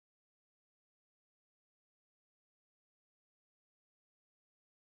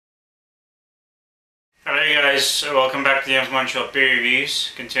Hey guys, welcome back to the Montreal beer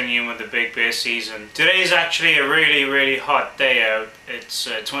reviews, continuing with the big beer season. Today is actually a really hot day out. It's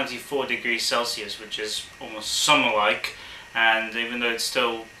 24 degrees Celsius, which is almost summer-like, and even though it's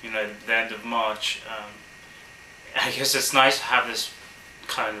still, the end of March, I guess it's nice to have this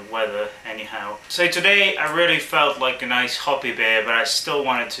kind of weather anyhow. So today I really felt like a nice hoppy beer, but I still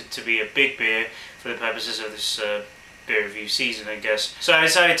wanted it to be a big beer for the purposes of this beer review season, I guess. So I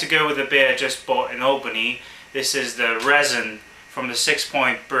decided to go with the beer I just bought in Albany. This is the Resin from the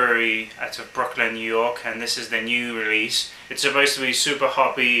Sixpoint Brewery out of Brooklyn, New York, and this is the new release. It's supposed to be super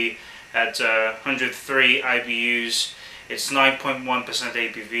hoppy at 103 IBUs. It's 9.1%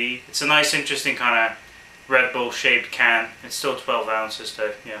 ABV. It's a nice, interesting kind of Red Bull shaped can. It's still 12 ounces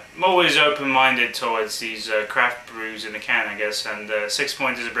though, yeah. I'm always open-minded towards these craft brews in the can, I guess, and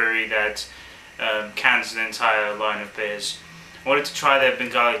Sixpoint is a brewery that cans an entire line of beers. I wanted to try their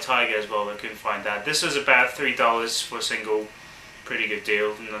Bengali Tiger as well, but I couldn't find that. This was about $3 for a single. Pretty good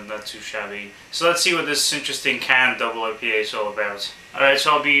deal, not too shabby. So let's see what this interesting can Double IPA is all about. Alright,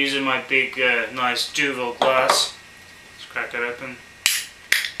 so I'll be using my big nice Duvel glass. Let's crack it open.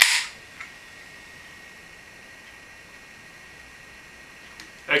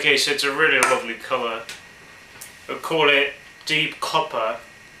 Okay, so it's a really lovely colour. We'll call it deep copper.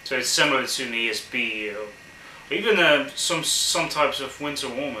 So it's similar to an ESB or even some types of winter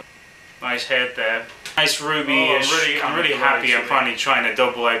warmer. Nice head there. Nice ruby-ish. I'm really happy I'm finally trying a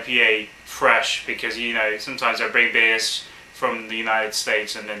Double IPA fresh, because sometimes I bring beers from the United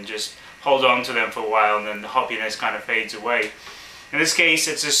States and then just hold on to them for a while and then the hoppiness kind of fades away. In this case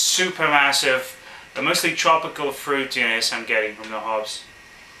it's a super massive, mostly tropical fruitiness I'm getting from the hops,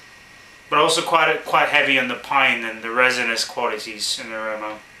 but also quite heavy on the pine and the resinous qualities in the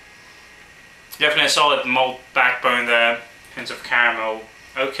aroma. Definitely a solid malt backbone there, hints of caramel.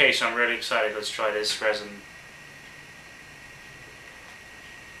 Okay, so I'm really excited. Let's try this Resin.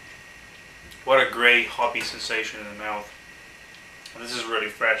 What a great hoppy sensation in the mouth. This is really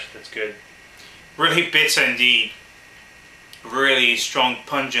fresh, that's good. Really bitter indeed. Really strong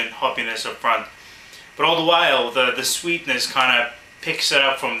pungent hoppiness up front. But all the while the sweetness kind of picks it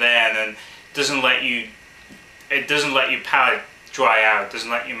up from there and then doesn't let your palate dry out, doesn't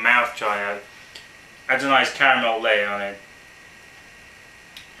let your mouth dry out. Adds a nice caramel layer on it.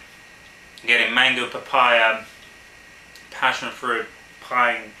 Getting mango, papaya, passion fruit,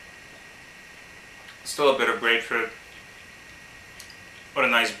 pine, still a bit of grapefruit. What a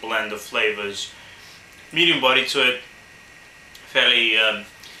nice blend of flavors. Medium body to it, fairly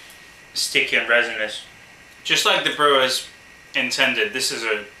sticky and resinous. Just like the brewers intended, this is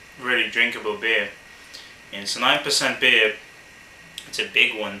a really drinkable beer. And it's a 9% beer. It's a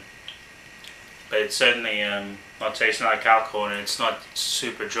big one, but it's certainly not tasting like alcohol, and it's not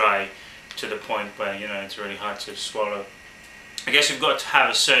super dry to the point where it's really hard to swallow. I guess you've got to have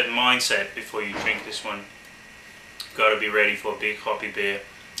a certain mindset before you drink this one. You've got to be ready for a big hoppy beer,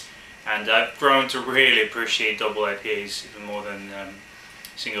 and I've grown to really appreciate Double IPAs even more than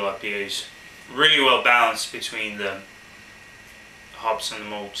single IPAs. Really well balanced between the hops and the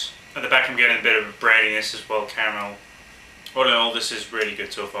malts. At the back I'm getting a bit of a breadiness as well, caramel. All in all, this is really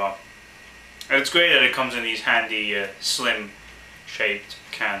good so far. And it's great that it comes in these handy slim shaped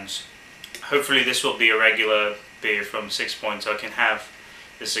cans. Hopefully this will be a regular beer from Sixpoint, so I can have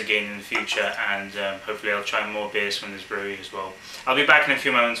this again in the future, and hopefully I'll try more beers from this brewery as well. I'll be back in a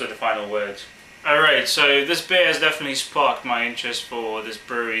few moments with the final words. Alright, so this beer has definitely sparked my interest for this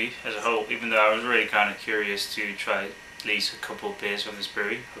brewery as a whole, even though I was really kind of curious to try at least a couple of beers from this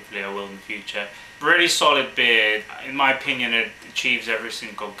brewery. Hopefully I will in the future. Really solid beer. In my opinion, it achieves every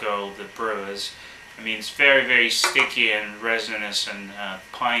single goal of the brewers. I mean, it's very sticky and resinous and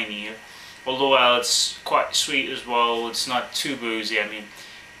piney. Although while it's quite sweet as well, it's not too boozy. I mean,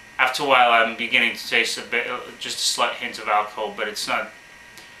 after a while I'm beginning to taste a bit, just a slight hint of alcohol, but it's not,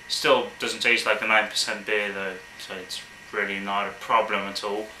 still doesn't taste like a 9% beer though, so it's really not a problem at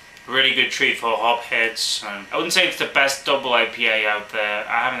all. Really good treat for hop heads. I wouldn't say it's the best Double IPA out there.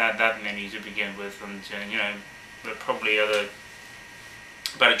 I haven't had that many to begin with, and there are probably other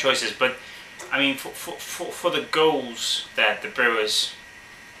better choices. But I mean, for the goals that the brewers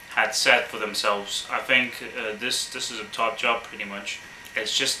had set for themselves, I think this is a top job pretty much.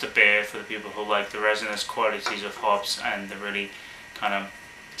 It's just a beer for the people who like the resinous qualities of hops and the really kind of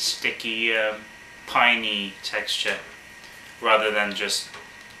sticky, piney texture, rather than just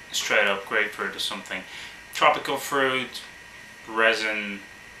straight up grapefruit or something. Tropical fruit, resin,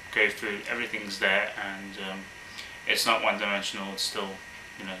 grapefruit, everything's there, and it's not one-dimensional. It's still,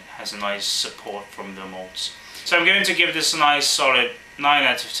 has a nice support from the malts. So I'm going to give this a nice solid 9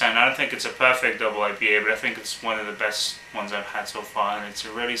 out of 10. I don't think it's a perfect double IPA, but I think it's one of the best ones I've had so far, and it's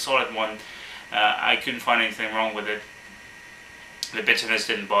a really solid one. I couldn't find anything wrong with it. The bitterness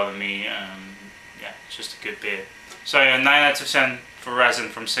didn't bother me. Yeah, it's just a good beer. So yeah, 9 out of 10 for Resin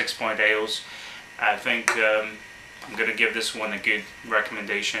from Sixpoint Ales. I think I'm going to give this one a good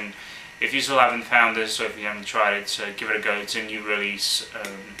recommendation. If you still haven't found this, or if you haven't tried it, give it a go. It's a new release.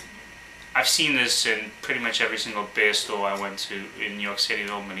 I've seen this in pretty much every single beer store I went to in New York City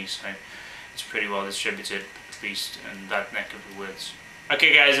normally, so it's pretty well distributed, at least in that neck of the woods.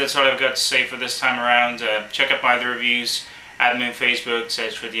 Okay guys, that's all I've got to say for this time around. Check out my other reviews, add me on Facebook,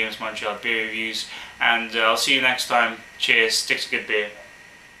 search for Montreal Beer Reviews, and I'll see you next time. Cheers, stick to good beer.